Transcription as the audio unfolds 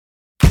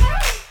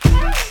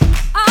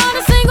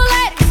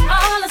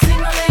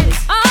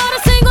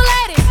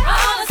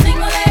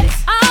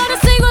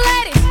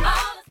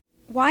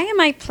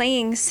am I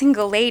playing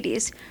Single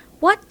Ladies?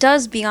 What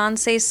does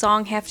Beyonce's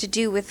song have to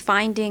do with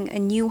finding a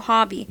new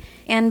hobby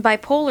and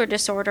bipolar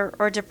disorder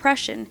or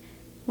depression?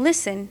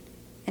 Listen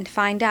and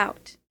find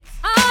out.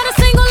 All the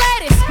single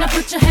ladies, now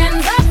put your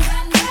hands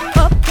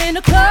up in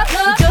the club,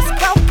 you just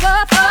broke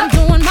up, I'm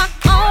doing my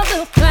own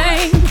little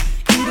thing.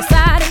 You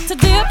decided to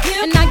dip,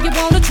 and now you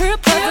want a trip,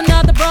 cause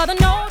another brother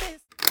noticed.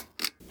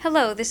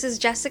 Hello, this is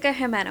Jessica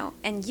Jimeno,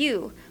 and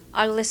you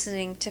are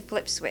listening to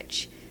Flip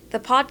Switch, the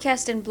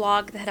podcast and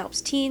blog that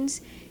helps teens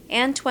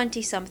and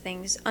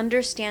 20-somethings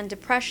understand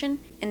depression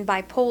and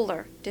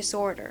bipolar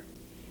disorder.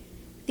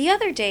 The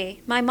other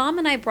day, my mom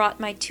and I brought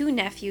my two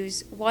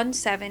nephews, one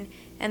 7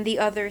 and the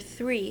other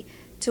 3,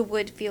 to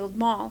Woodfield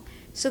Mall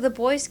so the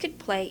boys could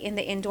play in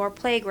the indoor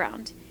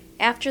playground.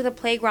 After the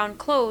playground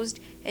closed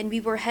and we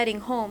were heading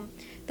home,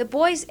 the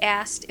boys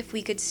asked if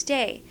we could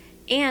stay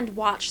and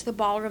watch the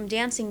ballroom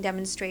dancing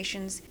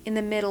demonstrations in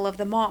the middle of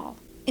the mall.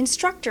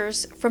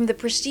 Instructors from the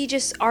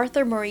prestigious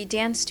Arthur Murray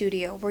Dance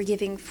Studio were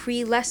giving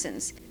free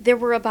lessons. There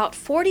were about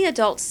 40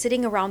 adults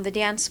sitting around the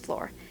dance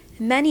floor.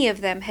 Many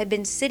of them had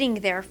been sitting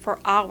there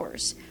for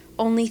hours.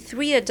 Only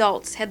 3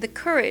 adults had the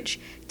courage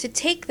to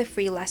take the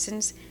free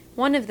lessons,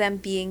 one of them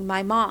being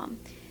my mom.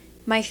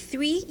 My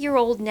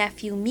 3-year-old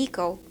nephew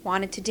Miko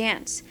wanted to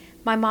dance.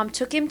 My mom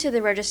took him to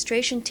the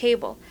registration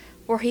table,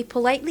 where he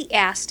politely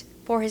asked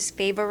for his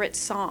favorite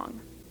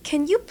song.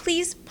 "Can you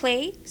please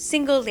play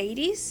Single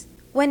Ladies?"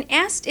 When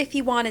asked if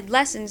he wanted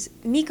lessons,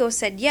 Miko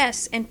said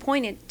yes and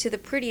pointed to the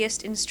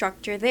prettiest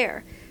instructor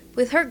there.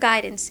 With her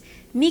guidance,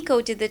 Miko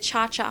did the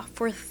cha-cha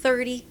for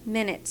 30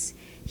 minutes.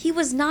 He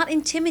was not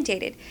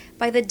intimidated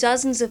by the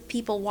dozens of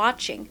people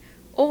watching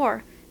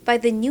or by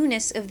the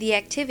newness of the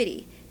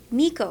activity.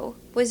 Miko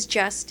was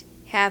just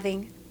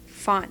having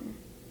fun.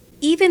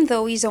 Even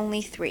though he's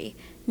only 3,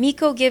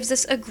 Miko gives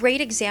us a great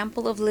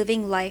example of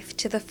living life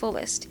to the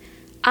fullest.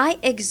 I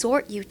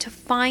exhort you to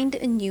find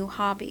a new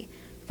hobby.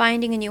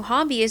 Finding a new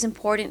hobby is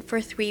important for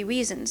 3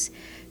 reasons.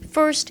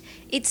 First,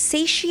 it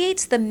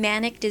satiates the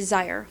manic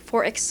desire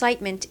for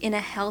excitement in a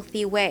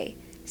healthy way.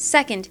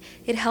 Second,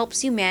 it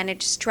helps you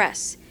manage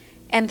stress.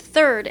 And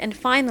third, and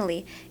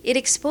finally, it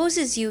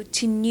exposes you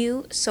to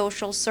new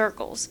social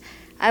circles.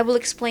 I will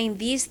explain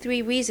these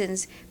 3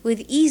 reasons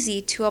with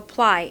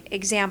easy-to-apply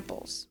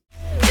examples.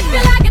 If you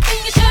like it,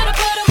 then you should've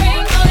put a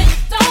ring on it.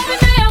 Don't be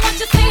mad what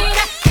you see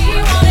that he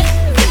want it.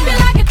 If you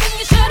like it, then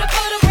you should've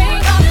put a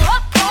ring on it.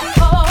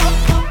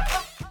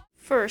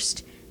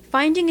 First,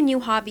 finding a new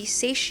hobby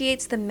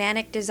satiates the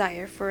manic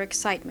desire for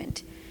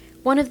excitement.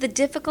 One of the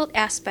difficult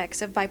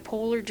aspects of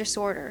bipolar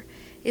disorder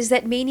is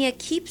that mania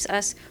keeps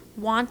us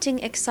wanting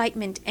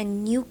excitement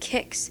and new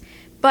kicks,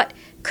 but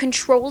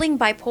controlling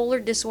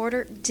bipolar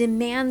disorder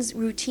demands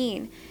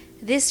routine.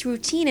 This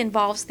routine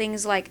involves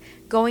things like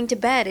going to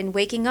bed and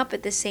waking up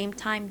at the same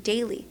time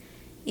daily.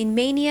 In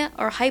mania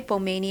or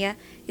hypomania,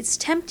 it's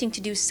tempting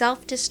to do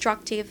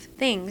self-destructive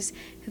things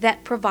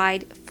that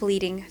provide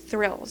fleeting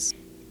thrills.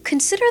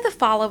 Consider the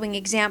following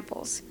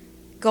examples: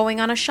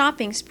 going on a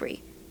shopping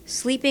spree,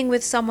 sleeping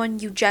with someone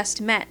you just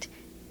met,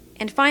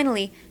 and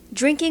finally,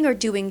 drinking or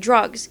doing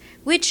drugs,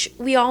 which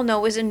we all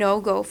know is a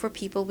no-go for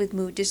people with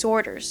mood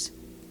disorders.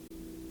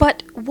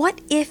 But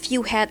what if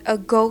you had a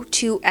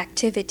go-to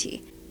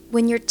activity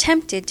when you're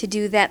tempted to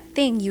do that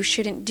thing you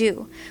shouldn't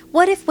do?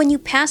 What if when you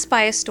pass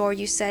by a store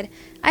you said,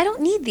 "I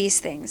don't need these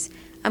things.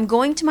 I'm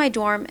going to my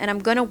dorm and I'm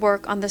going to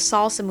work on the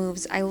salsa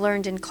moves I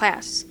learned in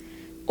class"?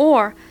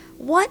 Or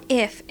what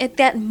if at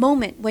that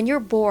moment when you're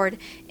bored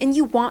and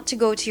you want to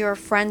go to your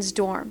friend's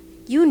dorm,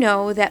 you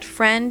know that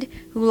friend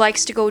who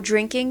likes to go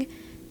drinking,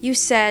 you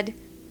said,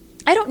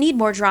 "I don't need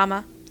more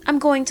drama. I'm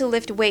going to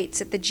lift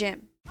weights at the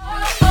gym"?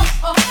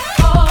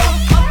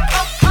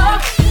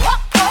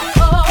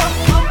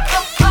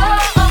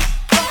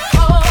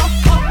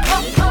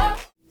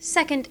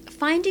 Second,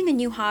 finding a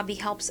new hobby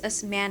helps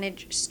us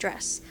manage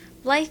stress.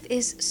 Life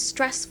is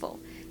stressful.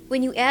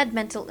 When you add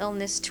mental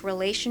illness to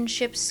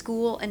relationships,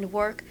 school, and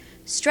work,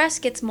 stress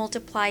gets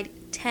multiplied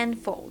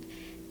tenfold.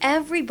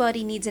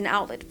 Everybody needs an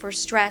outlet for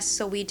stress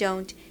so we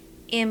don't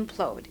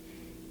implode.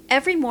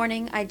 Every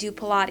morning I do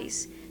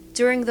Pilates.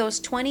 During those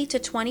 20 to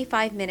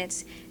 25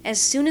 minutes,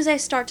 as soon as I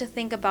start to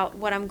think about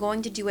what I'm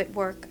going to do at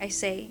work, I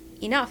say,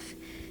 "Enough.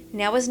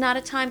 Now is not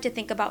a time to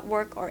think about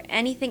work or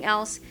anything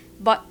else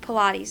but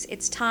Pilates.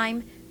 It's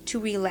time to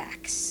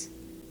relax."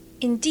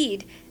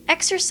 Indeed,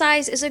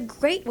 exercise is a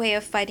great way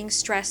of fighting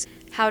stress.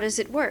 How does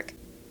it work?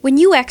 When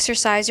you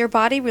exercise, your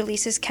body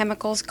releases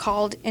chemicals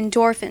called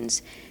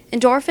endorphins.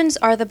 Endorphins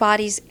are the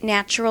body's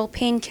natural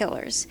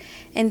painkillers,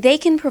 and they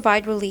can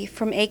provide relief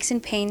from aches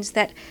and pains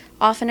that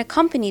often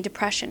accompany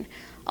depression.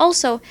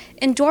 Also,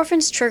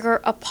 endorphins trigger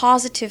a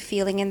positive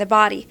feeling in the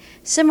body,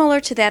 similar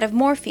to that of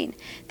morphine.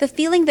 The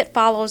feeling that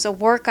follows a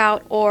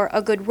workout or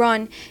a good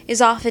run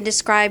is often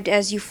described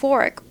as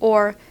euphoric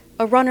or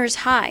a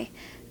runner's high.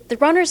 The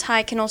runner's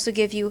high can also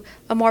give you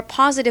a more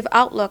positive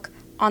outlook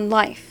on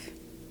life.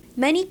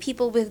 Many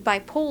people with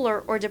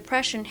bipolar or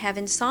depression have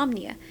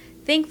insomnia.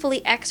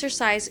 Thankfully,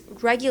 exercise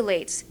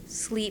regulates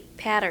sleep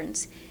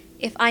patterns.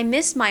 If I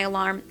miss my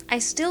alarm, I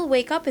still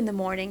wake up in the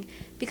morning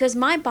because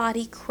my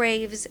body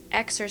craves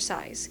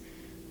exercise.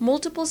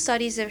 Multiple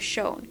studies have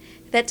shown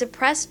that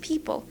depressed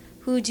people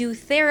who do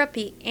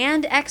therapy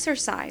and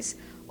exercise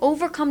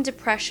overcome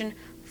depression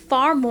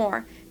far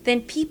more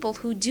than people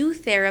who do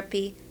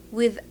therapy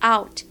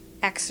without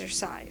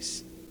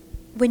exercise.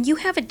 When you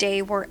have a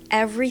day where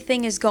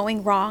everything is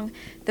going wrong,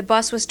 the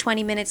bus was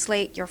 20 minutes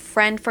late, your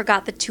friend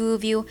forgot the two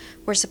of you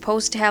were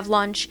supposed to have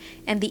lunch,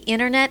 and the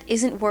internet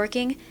isn't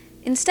working,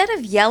 instead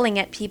of yelling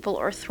at people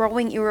or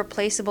throwing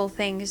irreplaceable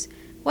things,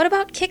 what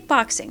about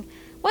kickboxing?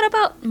 What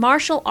about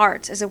martial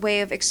arts as a way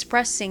of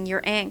expressing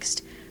your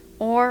angst?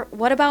 Or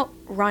what about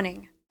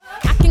running?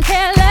 I can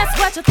care less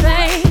what you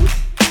think.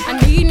 I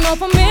need no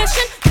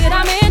permission. Did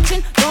I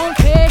mention? Don't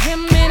pay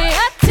him any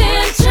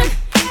attention.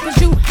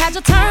 Cause you had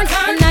your turn,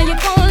 and now you're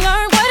gonna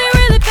learn what it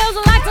really feels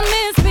like to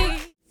miss me.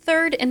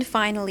 Third and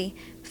finally,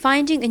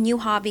 finding a new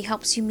hobby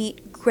helps you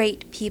meet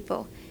great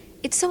people.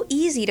 It's so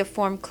easy to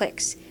form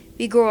cliques.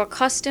 We grow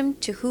accustomed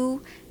to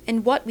who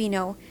and what we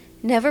know,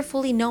 never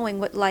fully knowing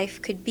what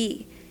life could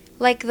be.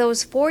 Like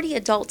those 40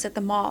 adults at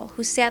the mall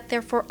who sat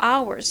there for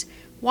hours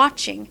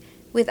watching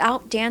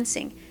without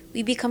dancing.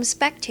 We become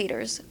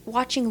spectators,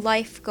 watching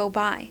life go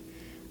by.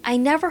 I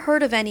never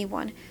heard of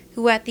anyone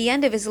who at the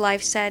end of his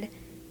life said,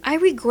 I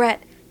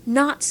regret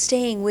not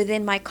staying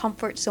within my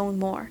comfort zone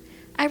more.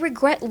 I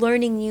regret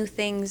learning new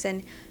things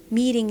and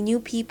meeting new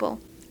people.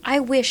 I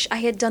wish I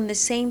had done the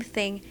same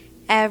thing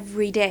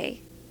every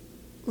day.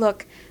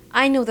 Look,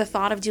 I know the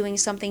thought of doing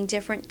something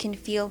different can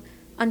feel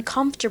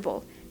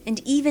uncomfortable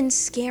and even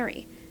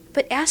scary,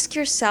 but ask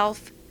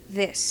yourself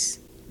this.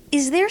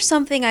 Is there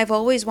something I've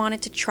always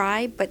wanted to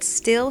try but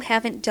still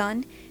haven't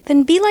done?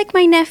 Then be like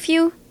my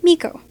nephew,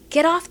 Miko.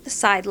 Get off the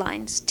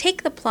sidelines,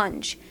 take the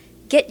plunge,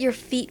 get your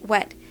feet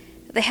wet.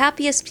 The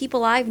happiest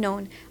people I've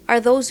known are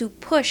those who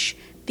push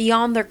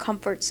beyond their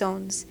comfort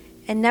zones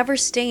and never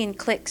stay in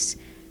cliques.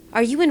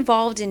 Are you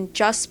involved in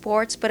just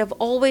sports but have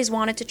always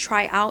wanted to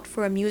try out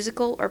for a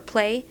musical or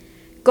play?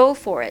 Go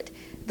for it.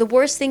 The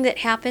worst thing that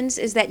happens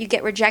is that you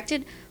get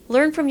rejected,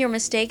 learn from your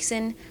mistakes,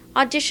 and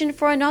audition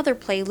for another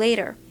play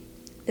later.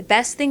 The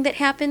best thing that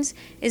happens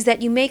is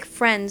that you make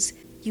friends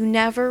you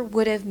never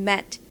would have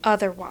met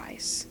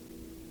otherwise.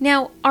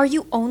 Now, are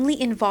you only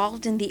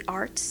involved in the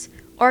arts,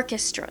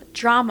 orchestra,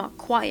 drama,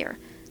 choir,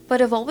 but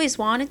have always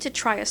wanted to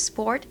try a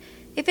sport?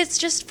 If it's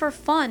just for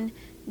fun,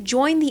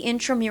 join the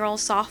intramural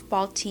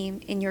softball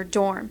team in your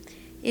dorm.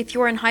 If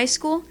you're in high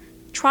school,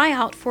 try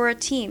out for a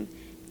team.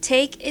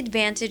 Take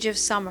advantage of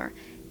summer.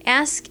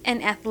 Ask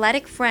an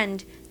athletic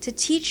friend to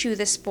teach you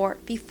the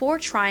sport before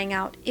trying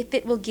out if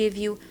it will give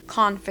you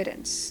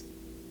confidence.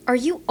 Are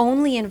you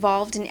only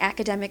involved in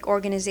academic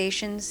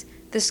organizations,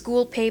 the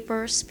school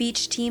paper,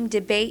 speech team,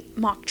 debate,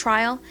 mock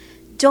trial?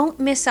 Don't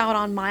miss out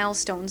on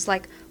milestones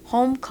like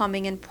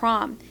homecoming and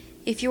prom.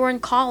 If you're in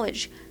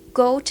college,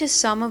 go to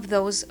some of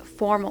those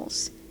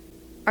formals.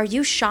 Are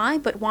you shy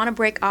but want to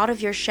break out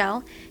of your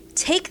shell?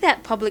 Take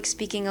that public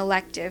speaking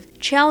elective,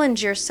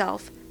 challenge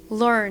yourself,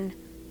 learn,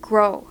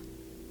 grow.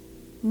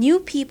 New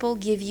people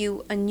give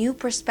you a new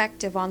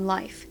perspective on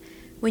life.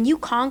 When you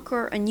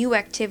conquer a new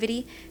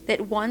activity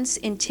that once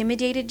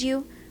intimidated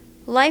you,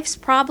 life's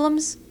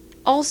problems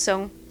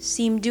also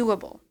seem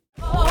doable.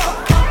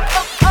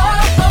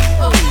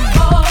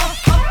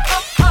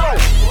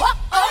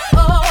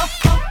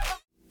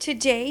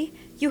 Today,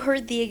 you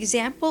heard the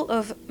example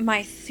of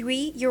my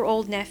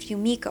 3-year-old nephew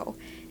Miko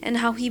and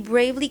how he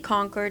bravely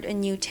conquered a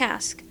new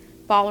task,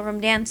 ballroom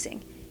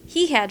dancing.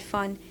 He had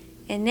fun,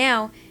 and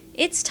now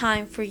it's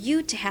time for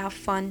you to have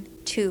fun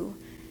too.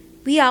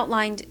 We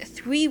outlined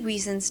 3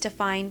 reasons to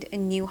find a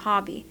new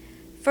hobby.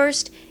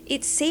 First,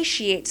 it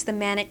satiates the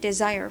manic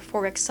desire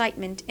for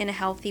excitement in a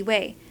healthy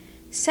way.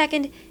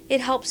 Second,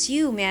 it helps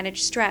you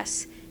manage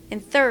stress.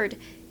 And third,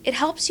 it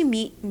helps you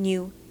meet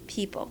new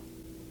people.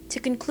 To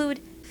conclude,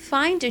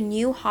 find a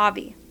new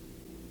hobby.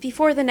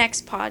 Before the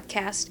next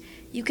podcast,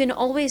 you can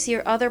always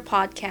hear other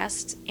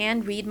podcasts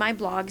and read my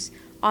blogs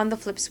on the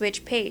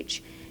FlipSwitch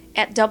page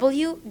at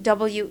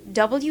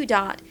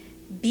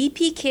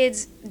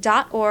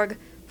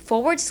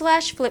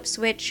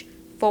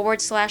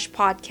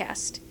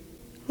www.bpkids.org/FlipSwitch/podcast.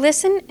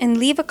 Listen and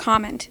leave a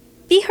comment.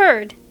 Be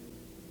heard.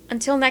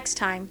 Until next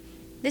time,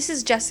 this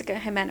is Jessica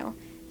Jimeno,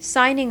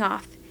 signing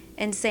off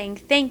and saying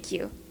thank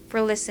you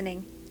for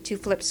listening to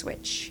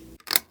FlipSwitch.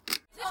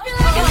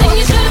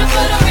 You should have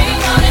put a